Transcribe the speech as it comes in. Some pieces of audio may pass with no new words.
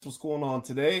What's going on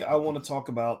today? I want to talk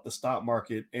about the stock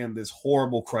market and this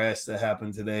horrible crash that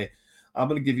happened today. I'm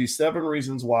going to give you 7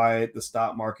 reasons why the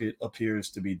stock market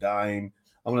appears to be dying.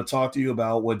 I'm going to talk to you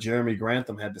about what Jeremy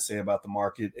Grantham had to say about the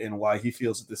market and why he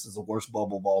feels that this is the worst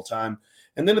bubble of all time.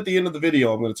 And then at the end of the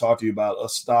video, I'm going to talk to you about a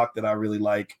stock that I really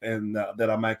like and that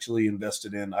I'm actually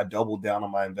invested in. I doubled down on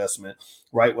my investment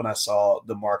right when I saw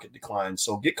the market decline.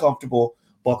 So get comfortable,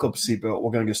 buckle up a seatbelt.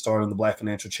 We're going to get started on the Black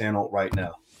Financial Channel right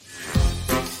now.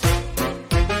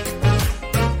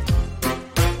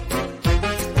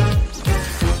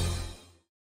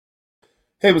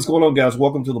 Hey, what's going on, guys?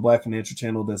 Welcome to the Black Financial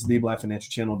Channel. That's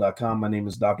theblackfinancialchannel.com. My name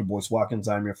is Dr. Boyce Watkins.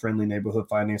 I'm your friendly neighborhood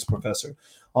finance professor.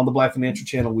 On the Black Financial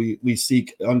Channel, we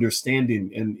seek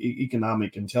understanding and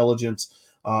economic intelligence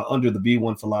under the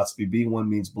B1 philosophy. B1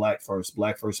 means Black first.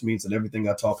 Black first means that everything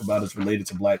I talk about is related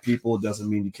to Black people. It doesn't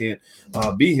mean you can't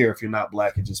be here if you're not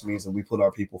Black. It just means that we put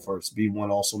our people first.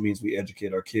 B1 also means we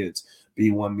educate our kids.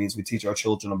 B1 means we teach our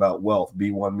children about wealth.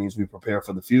 B1 means we prepare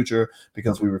for the future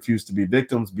because we refuse to be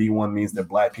victims. B1 means that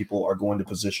Black people are going to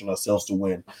position ourselves to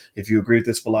win. If you agree with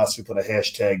this philosophy, put a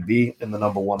hashtag B and the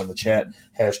number 1 in the chat.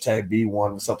 Hashtag B1.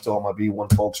 What's up to all my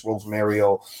B1 folks?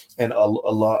 Rosemario and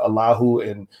Allahu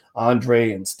and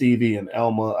Andre and Stevie and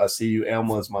Alma. I see you.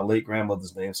 Alma is my late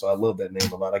grandmother's name, so I love that name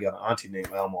a lot. I got an auntie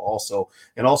named Alma also.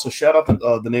 And also shout out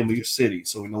the name of your city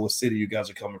so we know what city you guys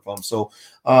are coming from. So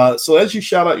as you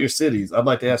shout out your cities, I'd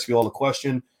like to ask you all a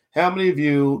question. How many of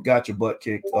you got your butt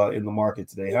kicked in the market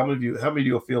today? How many of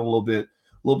you are feeling a little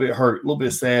bit hurt, a little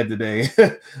bit sad today,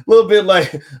 a little bit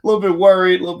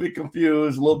worried, a little bit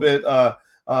confused, a little bit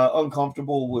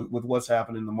uncomfortable with what's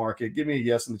happening in the market? Give me a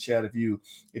yes in the chat if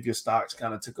your stocks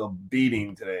kind of took a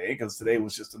beating today, because today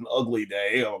was just an ugly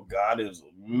day. Oh God, it was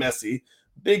messy,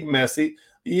 big messy.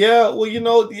 Yeah,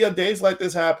 well, days like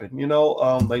this happen.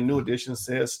 Like New Edition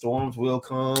says, storms will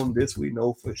come. This we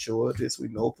know for sure.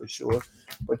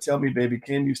 But tell me, baby,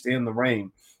 can you stand the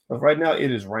rain? But right now it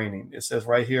is raining. It says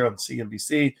right here on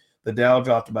CNBC, the Dow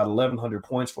dropped about 1,100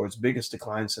 points for its biggest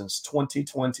decline since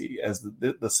 2020 as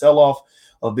the sell-off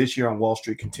of this year on Wall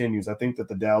Street continues. I think that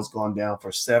the Dow's gone down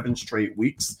for 7 straight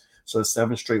weeks. So it's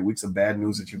 7 straight weeks of bad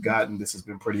news that you've gotten. This has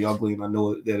been pretty ugly, and I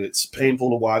know that it's painful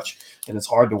to watch, and it's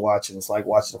hard to watch, and it's like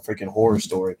watching a freaking horror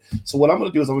story. So what I'm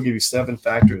going to do is I'm going to give you 7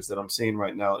 factors that I'm seeing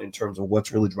right now in terms of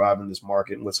what's really driving this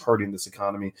market and what's hurting this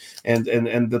economy, and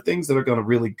the things that are going to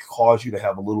really cause you to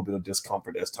have a little bit of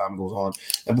discomfort as time goes on.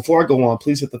 And before I go on,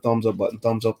 please hit the thumbs up button,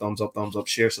 thumbs up,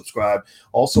 share, subscribe.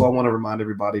 Also, I want to remind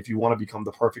everybody, if you want to become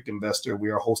the perfect investor,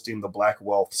 we are hosting the Black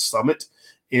Wealth Summit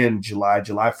in July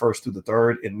 1st through the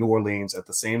 3rd in New Orleans at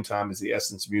the same time as the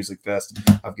Essence Music Fest.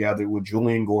 I've gathered with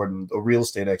Julian Gordon, a real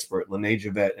estate expert, Lene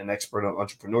Javette, an expert on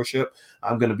entrepreneurship.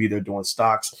 I'm going to be there doing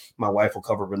stocks. My wife will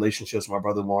cover relationships. My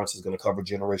brother Lawrence is going to cover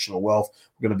generational wealth.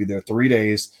 We're going to be there 3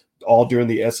 days, all during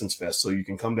the Essence Fest. So you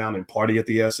can come down and party at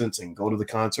the Essence and go to the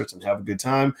concerts and have a good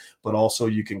time, but also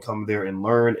you can come there and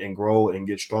learn and grow and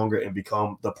get stronger and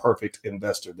become the perfect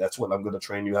investor. That's what I'm going to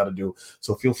train you how to do.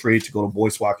 So feel free to go to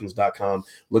boycewatkins.com,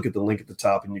 look at the link at the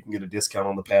top, and you can get a discount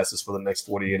on the passes for the next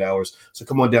 48 hours. So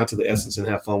come on down to the Essence and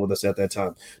have fun with us at that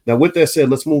time. Now, with that said,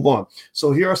 let's move on.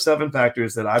 So here are 7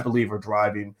 factors that I believe are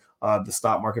driving the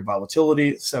stock market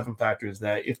volatility, 7 factors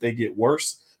that if they get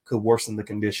worse, could worsen the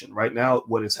condition. Right now,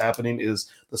 what is happening is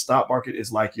the stock market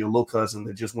is like your little cousin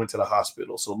that just went to the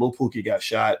hospital. So little Pookie got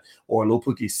shot, or little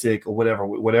Pookie's sick, or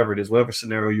whatever it is, whatever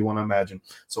scenario you want to imagine.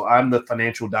 So I'm the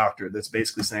financial doctor that's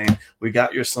basically saying, we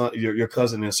got your son, your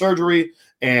cousin in surgery,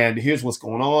 and here's what's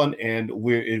going on, and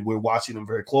we're watching them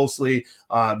very closely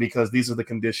because these are the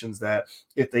conditions that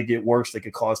if they get worse, they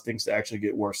could cause things to actually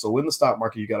get worse. So in the stock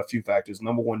market, you got a few factors.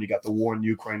 Number 1, you got the war in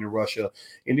Ukraine and Russia.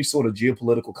 Any sort of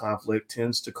geopolitical conflict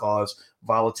tends to cause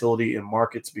volatility in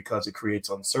markets because it creates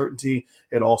uncertainty.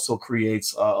 It also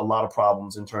creates a lot of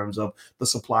problems in terms of the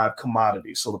supply of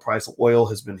commodities. So the price of oil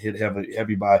has been hit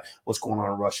heavy by what's going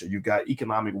on in Russia. You've got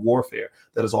economic warfare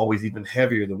that is always even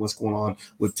heavier than what's going on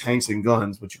with tanks and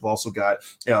guns, but you've also got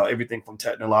everything from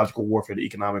technological warfare to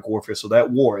economic warfare. So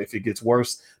that war, if it gets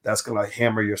worse, that's going to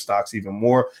hammer your stocks even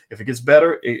more. If it gets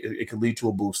better, it could lead to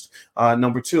a boost.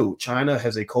 Number 2, China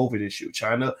has a COVID issue.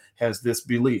 China has this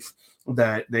belief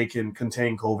that they can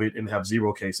contain COVID and have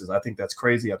 0 cases. I think that's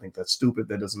crazy. I think that's stupid.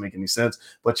 That doesn't make any sense.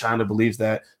 But China believes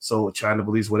that. So China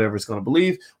believes whatever it's going to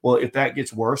believe. Well, if that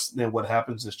gets worse, then what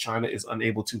happens is China is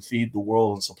unable to feed the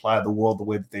world and supply the world the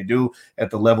way that they do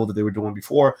at the level that they were doing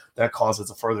before. That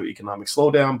causes a further economic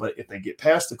slowdown. But if they get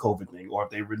past the COVID thing, or if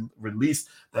they release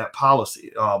that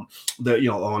policy, on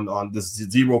this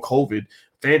 0 COVID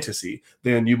fantasy,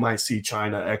 then you might see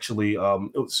China actually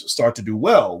start to do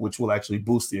well, which will actually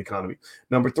boost the economy.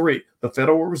 Number three, the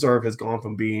Federal Reserve has gone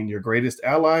from being your greatest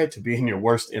ally to being your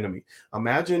worst enemy.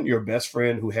 Imagine your best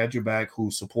friend who had your back,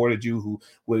 who supported you, who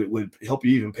would help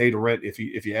you even pay the rent if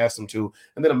you asked them to.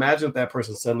 And then imagine if that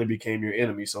person suddenly became your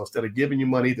enemy. So instead of giving you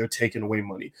money, they're taking away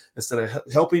money. Instead of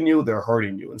helping you, they're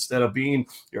hurting you. Instead of being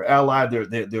your ally,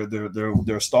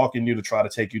 they're stalking you to try to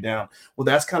take you down. Well,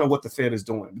 that's kind of what the Fed is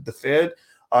doing. The Fed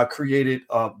created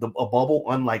a bubble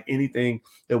unlike anything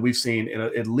that we've seen in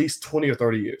at least 20 or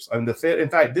 30 years. I mean, the Fed, in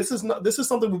fact, this is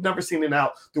something we've never seen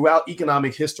throughout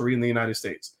economic history in the United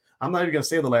States. I'm not even going to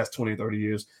say the last 20 or 30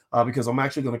 years because I'm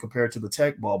actually going to compare it to the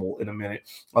tech bubble in a minute.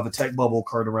 The tech bubble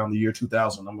occurred around the year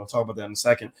 2000. I'm going to talk about that in a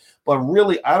second. But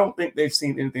really, I don't think they've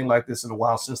seen anything like this in a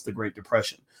while since the Great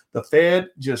Depression. The Fed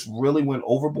just really went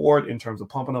overboard in terms of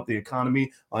pumping up the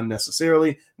economy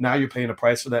unnecessarily. Now you're paying a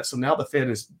price for that. So now the Fed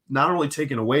is not only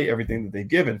taking away everything that they've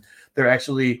given, they're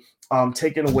actually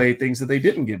taking away things that they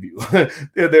didn't give you.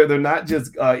 they're not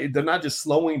just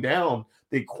slowing down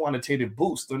the quantitative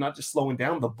boost. They're not just slowing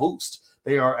down the boost.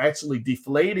 They are actually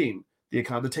deflating the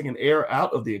economy. They're taking air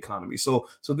out of the economy. So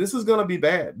this is going to be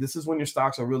bad. This is when your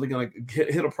stocks are really going to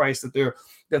hit a price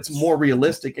that's more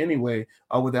realistic anyway,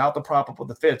 without the prop up of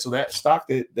the Fed. So that stock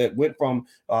that went from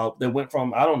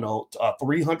I don't know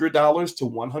 $300 to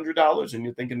 $100, and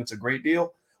you're thinking it's a great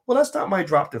deal. Well, that stock might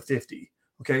drop to 50.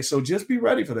 Okay, so just be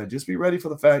ready for that. Just be ready for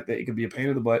the fact that it could be a pain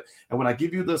in the butt. And when I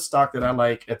give you the stock that I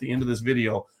like at the end of this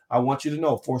video, I want you to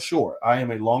know for sure I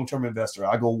am a long-term investor.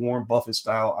 I go Warren Buffett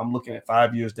style. I'm looking at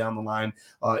 5 years down the line,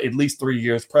 at least 3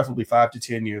 years, preferably 5 to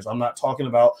 10 years. I'm not talking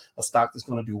about a stock that's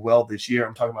going to do well this year.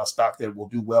 I'm talking about a stock that will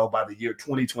do well by the year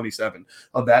 2027.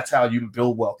 That's how you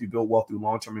build wealth. You build wealth through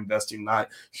long-term investing, not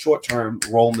short-term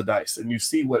rolling the dice. And you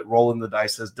see what rolling the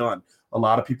dice has done. A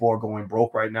lot of people are going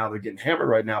broke right now. They're getting hammered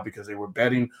right now because they were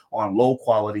betting on low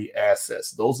quality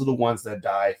assets. Those are the ones that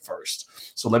die first.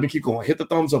 So let me keep going. Hit the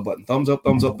thumbs up button. Thumbs up,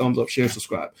 thumbs up, thumbs up, share,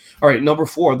 subscribe. All right, number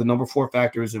four, the number four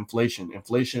factor is inflation.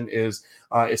 Inflation is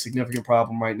a significant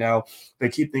problem right now. They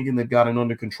keep thinking they've got it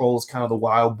under control. It's kind of the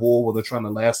wild bull where they're trying to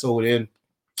lasso it in.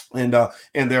 And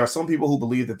there are some people who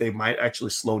believe that they might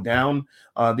actually slow down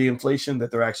the inflation,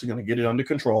 that they're actually going to get it under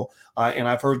control. And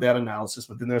I've heard that analysis,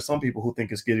 but then there are some people who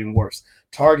think it's getting worse.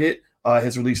 Target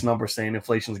has released numbers saying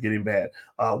inflation is getting bad.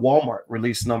 Walmart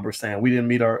released numbers saying we didn't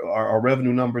meet our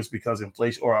revenue numbers because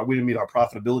inflation, or we didn't meet our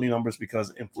profitability numbers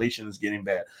because inflation is getting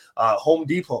bad. Home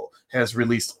Depot has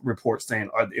released reports saying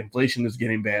inflation is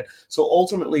getting bad. So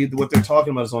ultimately, what they're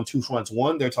talking about is on two fronts.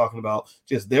 One, they're talking about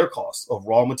just their costs of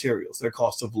raw materials, their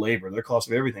cost of labor, their cost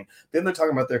of everything. Then they're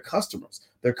talking about their customers.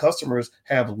 Their customers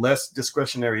have less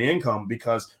discretionary income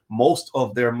because most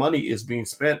of their money is being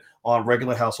spent on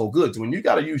regular household goods. When you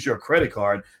got to use your credit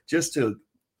card just to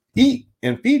eat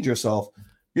and feed yourself,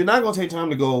 you're not going to take time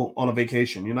to go on a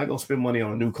vacation. You're not going to spend money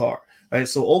on a new car. Right?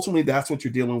 So ultimately, that's what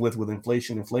you're dealing with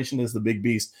inflation. Inflation is the big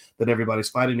beast that everybody's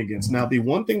fighting against. Now, the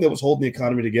one thing that was holding the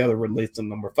economy together relates to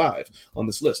number 5 on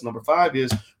this list. Number 5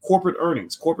 is corporate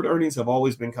earnings. Corporate earnings have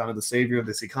always been kind of the savior of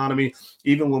this economy.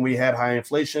 Even when we had high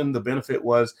inflation, the benefit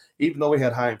was, even though we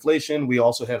had high inflation, we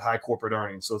also had high corporate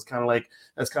earnings. So it's kind of like,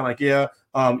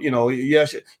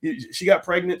 she got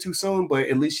pregnant too soon, but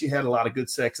at least she had a lot of good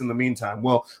sex in the meantime.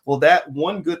 Well, that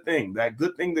one good thing, that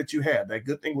good thing that you had, that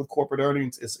good thing with corporate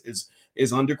earnings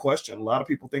is under question. A lot of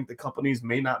people think the companies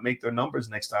may not make their numbers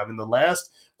next time. In the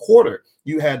last quarter,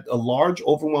 you had a large,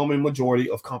 overwhelming majority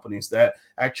of companies that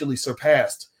actually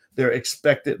surpassed their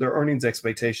earnings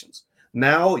expectations.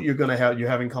 Now you're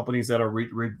having companies that are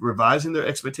revising their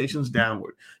expectations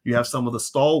downward. You have some of the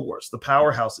stalwarts, the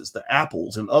powerhouses, the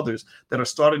Apples and others that are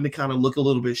starting to kind of look a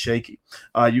little bit shaky.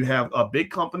 You have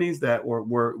big companies that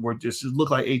were just look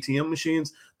like ATM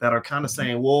machines that are kind of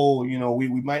saying, whoa, we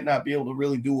might not be able to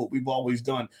really do what we've always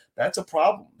done. That's a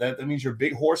problem. That means your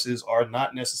big horses are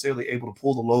not necessarily able to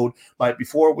pull the load like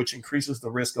before, which increases the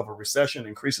risk of a recession,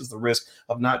 increases the risk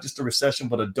of not just a recession,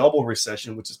 but a double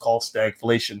recession, which is called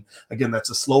stagflation. Again, that's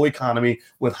a slow economy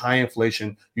with high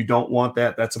inflation. You don't want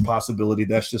that. That's a possibility.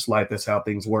 That's just life. That's how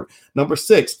things work. Number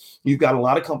 6, you've got a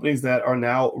lot of companies that are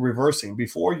now reversing.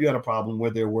 Before, you had a problem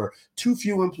where there were too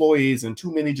few employees and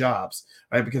too many jobs,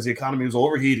 right? Because the economy was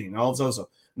overheating and all this other stuff.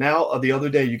 Now, the other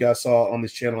day, you guys saw on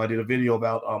this channel, I did a video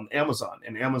about Amazon,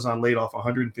 and Amazon laid off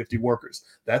 150 workers.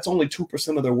 That's only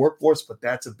 2% of their workforce, but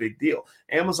that's a big deal.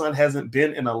 Amazon hasn't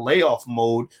been in a layoff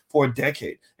mode for a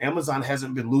decade. Amazon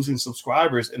hasn't been losing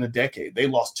subscribers in a decade. They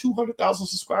lost 200,000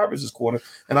 subscribers this quarter,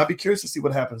 and I'd be curious to see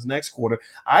what happens next quarter.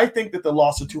 I think that the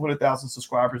loss of 200,000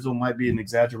 subscribers might be an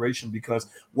exaggeration, because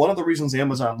one of the reasons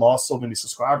Amazon lost so many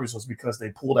subscribers was because they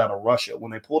pulled out of Russia.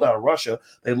 When they pulled out of Russia,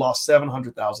 they lost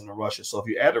 700,000 in Russia. So if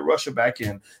you added Russia back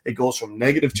in, it goes from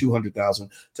negative 200,000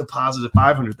 to positive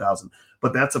 500,000.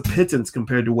 But that's a pittance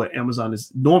compared to what Amazon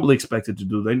is normally expected to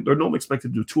do. They're normally expected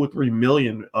to do 2 or 3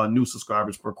 million new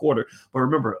subscribers per quarter. But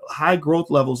remember, high growth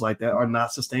levels like that are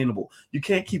not sustainable. You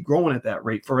can't keep growing at that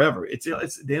rate forever. It's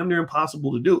damn near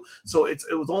impossible to do. So it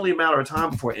was only a matter of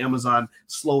time before Amazon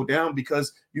slowed down,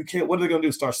 because you can't. What are they going to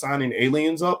do? Start signing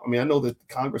aliens up? I mean, I know that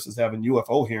Congress is having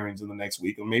UFO hearings in the next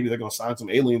week, or maybe they're going to sign some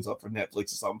aliens up for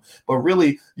Netflix or something. But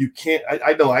really, you can't.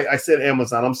 I know. I said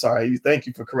Amazon. I'm sorry. Thank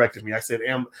you for correcting me. I said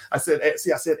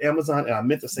Amazon, and I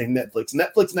meant to say Netflix.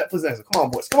 Netflix. Come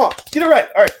on, boys. Come on. Get it right.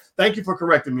 All right. Thank you for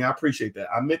correcting me. I appreciate that.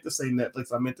 I meant to say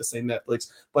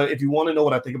Netflix. But if you want to know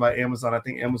what I think about Amazon, I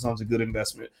think Amazon's a good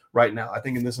investment right now. I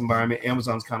think in this environment,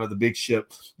 Amazon's kind of the big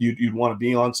ship you'd want to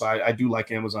be on. So I do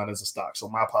like Amazon as a stock. So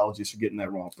my apologies for getting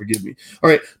that wrong. Forgive me. All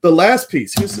right. The last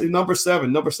piece, here's number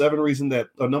seven. Number seven reason that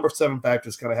number seven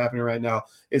factors kind of happening right now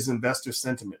is investor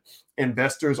sentiment.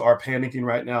 Investors are panicking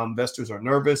right now. Investors are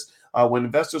nervous. When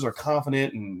investors are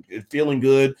confident and feeling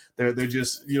good, they're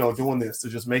just, doing this.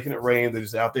 They're just making it rain. They're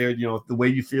just out there, the way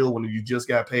you feel when you just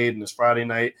got paid and it's Friday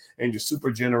night and you're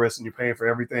super generous and you're paying for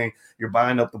everything. You're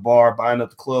buying up the bar, buying up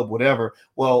the club, whatever.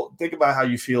 Well, think about how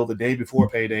you feel the day before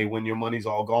payday when your money's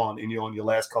all gone and you're on your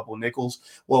last couple of nickels.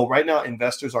 Well, right now,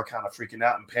 investors are kind of freaking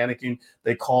out and panicking.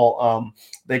 They call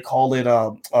it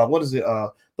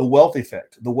the wealth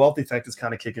effect. The wealth effect is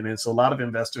kind of kicking in. So a lot of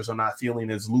investors are not feeling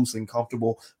as loose and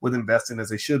comfortable with investing as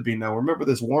they should be. Now, remember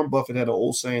this, Warren Buffett had an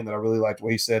old saying that I really liked,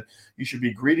 where he said, you should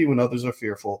be greedy when others are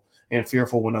fearful and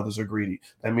fearful when others are greedy.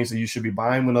 That means that you should be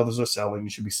buying when others are selling. You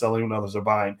should be selling when others are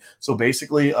buying. So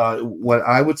basically, what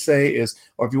I would say is,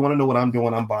 or if you want to know what I'm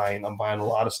doing, I'm buying a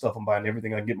lot of stuff. I'm buying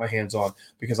everything I can get my hands on,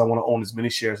 because I want to own as many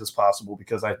shares as possible,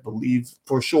 because I believe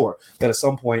for sure that at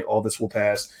some point all this will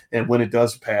pass. And when it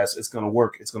does pass, it's going to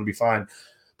work. It's going to be fine.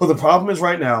 But the problem is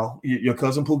right now, your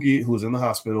cousin Pookie, who's in the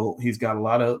hospital, he's got a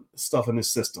lot of stuff in his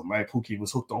system, right? Pookie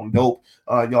was hooked on dope.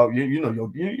 Y'all,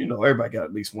 everybody got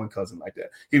at least one cousin like that.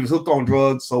 He was hooked on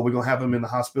drugs, so we're gonna have him in the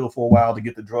hospital for a while to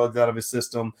get the drugs out of his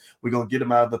system. We're gonna get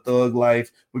him out of the thug life.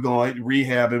 We're gonna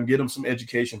rehab him, get him some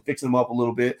education, fix him up a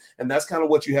little bit, and that's kind of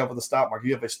what you have with the stock market.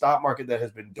 You have a stock market that has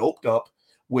been doped up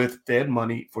with Fed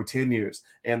money for 10 years.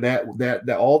 And that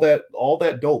all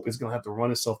that dope is going to have to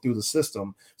run itself through the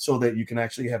system so that you can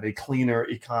actually have a cleaner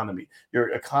economy. Your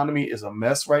economy is a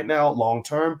mess right now, long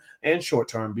term and short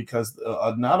term, because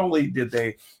not only did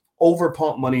they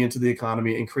overpump money into the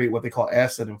economy and create what they call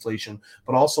asset inflation,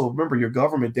 but also remember, your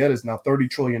government debt is now $30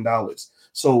 trillion.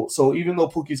 So even though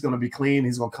Pookie's going to be clean,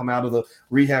 he's going to come out of the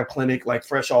rehab clinic like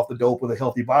fresh off the dope with a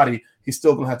healthy body, he's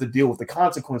still going to have to deal with the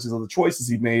consequences of the choices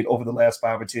he made over the last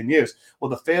 5 or 10 years. Well,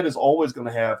 the Fed is always going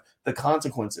to have the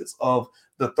consequences of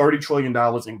the $30 trillion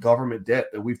in government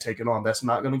debt that we've taken on. That's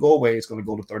not going to go away. It's going to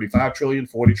go to 35 trillion,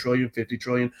 40 trillion, 50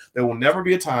 trillion. There will never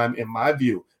be a time, in my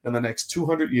view, in the next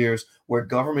 200 years where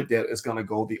government debt is going to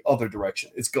go the other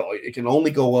direction. It can only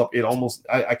go up.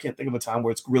 I can't think of a time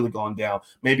where it's really gone down.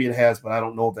 Maybe it has, but I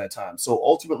don't know of that time. So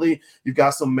ultimately, you've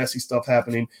got some messy stuff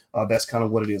happening. That's kind of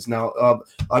what it is. Now,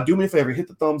 do me a favor, hit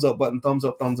the thumbs up button, thumbs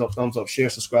up, share,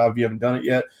 subscribe if you haven't done it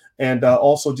yet. And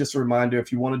also just a reminder,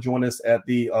 if you want to join us at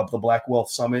the Black Wealth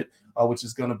Summit, which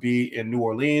is going to be in New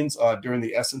Orleans during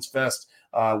the Essence Fest.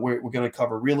 We're going to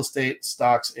cover real estate,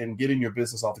 stocks, and getting your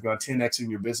business off the ground, 10Xing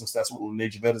your business. That's what Lene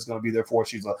Javette is going to be there for.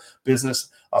 She's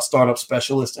a startup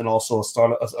specialist and also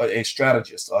a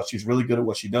strategist. She's really good at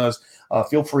what she does.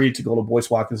 Feel free to go to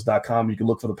BoyceWatkins.com. You can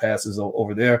look for the passes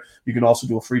over there. You can also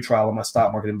do a free trial of my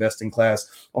stock market investing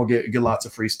class or get lots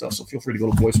of free stuff. So feel free to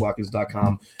go to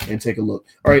BoyceWatkins.com and take a look.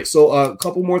 All right, so a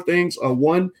couple more things.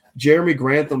 One, Jeremy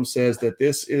Grantham says that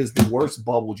this is the worst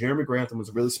bubble. Jeremy Grantham is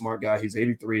a really smart guy. He's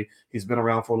 83. He's been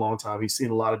around for a long time. He's seen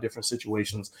a lot of different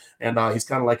situations, and he's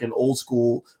kind of like an old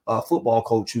school football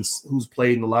coach who's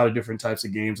played in a lot of different types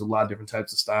of games, a lot of different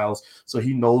types of styles. So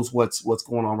he knows what's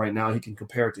going on right now. He can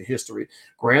compare it to history.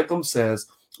 Grantham says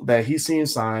that he's seeing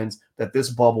signs that this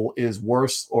bubble is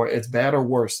worse, or it's bad or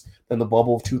worse than the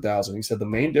bubble of 2000. He said the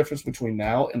main difference between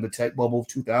now and the tech bubble of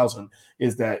 2000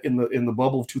 is that in the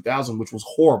bubble of 2000, which was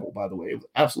horrible, by the way, it was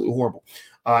absolutely horrible.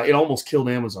 It almost killed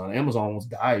Amazon. Amazon almost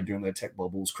died during that tech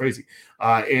bubble. It was crazy.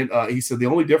 And he said the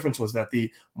only difference was that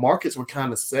the markets were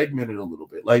kind of segmented a little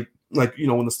bit. Like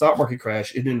when the stock market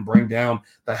crashed, it didn't bring down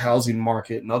the housing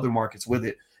market and other markets with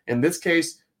it. In this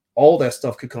case, all that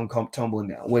stuff could come tumbling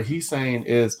down. What he's saying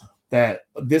is that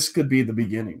this could be the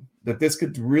beginning, that this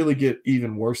could really get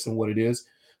even worse than what it is.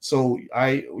 So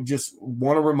I just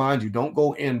want to remind you, don't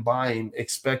go in buying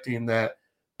expecting that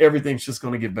everything's just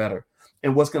going to get better.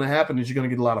 And what's going to happen is you're going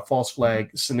to get a lot of false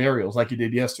flag scenarios like you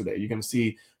did yesterday. You're going to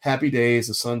see happy days,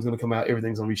 the sun's going to come out,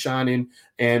 everything's going to be shining,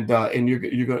 and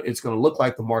it's going to look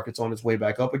like the market's on its way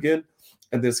back up again.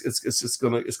 And it's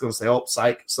going to say, oh,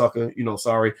 psych, sucker,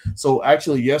 sorry. So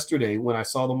actually yesterday when I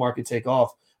saw the market take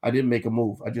off, I didn't make a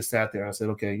move. I just sat there. I said,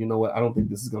 okay, you know what? I don't think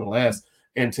this is going to last.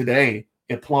 And today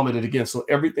it plummeted again. So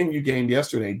everything you gained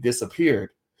yesterday disappeared.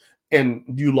 And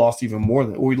you lost even more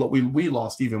than, or we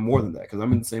lost even more than that, because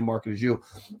I'm in the same market as you.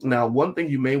 Now, one thing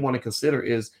you may want to consider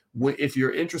is if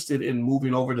you're interested in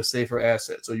moving over to safer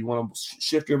assets, so you want to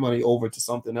shift your money over to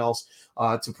something else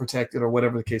to protect it or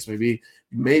whatever the case may be,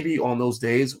 maybe on those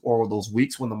days or those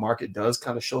weeks when the market does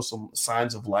kind of show some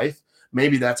signs of life,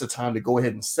 maybe that's a time to go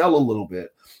ahead and sell a little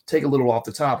bit, take a little off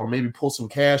the top, or maybe pull some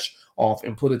cash off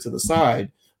and put it to the side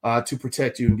to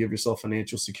protect you and give yourself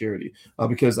financial security,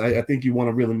 because I think you want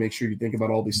to really make sure you think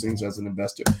about all these things as an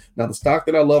investor. Now, the stock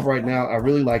that I love right now, I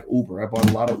really like Uber. I bought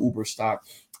a lot of Uber stock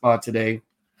today.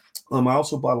 I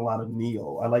also bought a lot of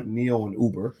NEO. I like NEO and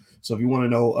Uber. So if you want to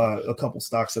know a couple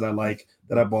stocks that I like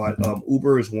that I bought,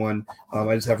 Uber is one.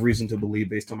 I just have reason to believe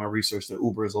based on my research that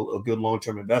Uber is a good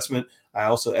long-term investment. I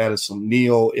also added some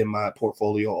NEO in my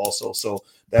portfolio also. So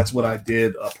that's what I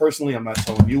did. Personally, I'm not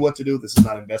telling you what to do. This is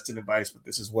not investing advice, but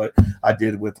this is what I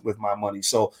did with my money.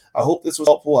 So I hope this was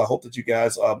helpful. I hope that you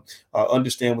guys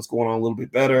understand what's going on a little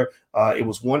bit better. It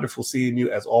was wonderful seeing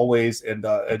you as always. And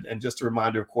just a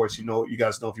reminder, of course, you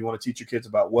guys know if you want to teach your kids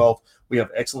about wealth, we have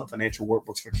excellent financial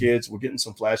workbooks for kids. We're getting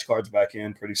some flashcards back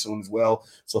in pretty soon as well.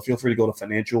 So feel free to go to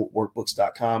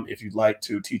financialworkbooks.com if you'd like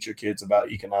to teach your kids about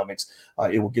economics.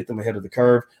 It will get them ahead of the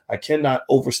curve. I cannot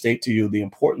overstate to you the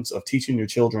importance of teaching your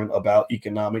children about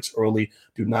economics early.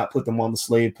 Do not put them on the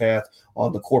slave path,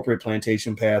 on the corporate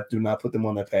plantation path. Do not put them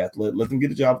on that path. Let them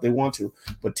get a job if they want to,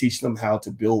 but teach them how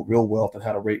to build real wealth and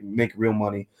how to make real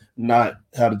money, not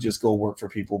how to just go work for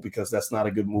people, because that's not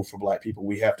a good move for Black people.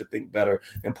 We have to think better.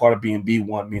 And part of being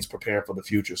B1 means preparing for the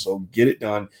future. So get it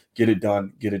done, get it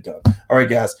done, get it done. All right,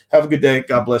 guys, have a good day.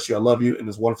 God bless you. I love you. And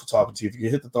it's wonderful talking to you. If you can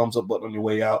hit the thumbs up button on your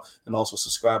way out and also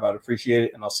subscribe, I'd appreciate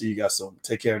it. And I'll see you guys soon.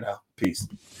 Take care now. Peace.